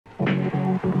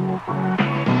Good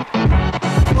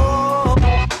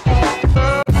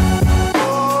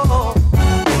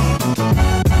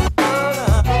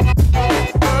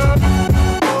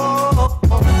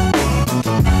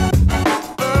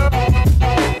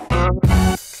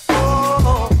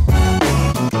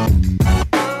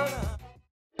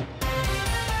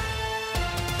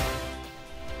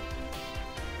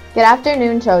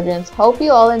afternoon, Trojans. Hope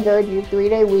you all enjoyed your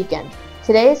 3-day weekend.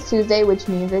 Today is Tuesday, which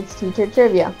means it's teacher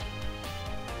trivia.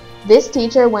 This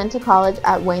teacher went to college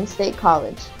at Wayne State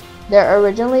College. They're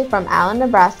originally from Allen,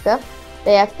 Nebraska.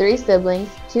 They have 3 siblings,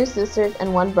 2 sisters,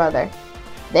 and 1 brother.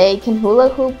 They can hula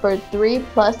hoop for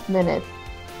 3+ minutes.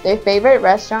 Their favorite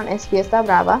restaurant is Fiesta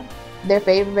Brava. Their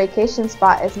favorite vacation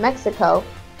spot is Mexico.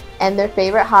 And their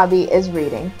favorite hobby is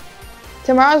reading.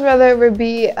 Tomorrow's weather will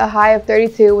be a high of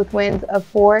 32 with winds of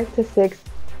 4 to 6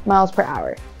 miles per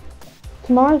hour.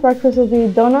 Tomorrow's breakfast will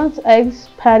be donuts, eggs,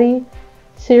 patty,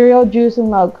 cereal, juice,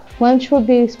 and milk. Lunch will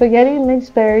be spaghetti,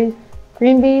 mixed berries,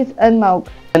 green beans, and milk.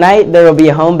 Tonight there will be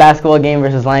a home basketball game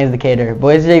versus Lions Decatur.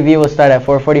 Boys JV will start at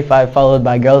 4:45, followed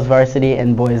by girls varsity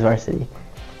and boys varsity.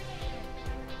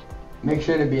 Make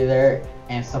sure to be there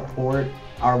and support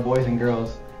our boys and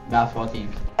girls basketball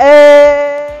teams.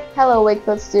 Hello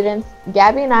Wakefield students,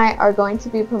 Gabby and I are going to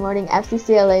be promoting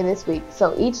FCCLA this week,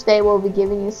 so each day we'll be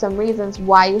giving you some reasons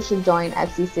why you should join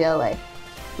FCCLA.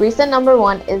 Reason number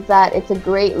 1 is that it's a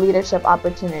great leadership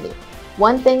opportunity.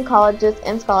 One thing colleges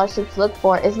and scholarships look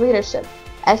for is leadership.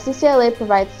 FCCLA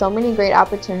provides so many great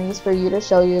opportunities for you to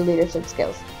show your leadership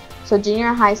skills. So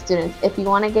junior high students, if you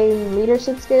want to gain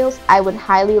leadership skills, I would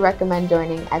highly recommend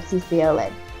joining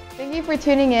FCCLA. Thank you for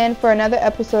tuning in for another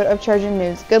episode of Trojan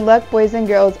News. Good luck, boys and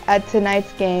girls, at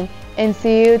tonight's game, and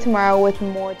see you tomorrow with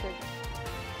more Trojan.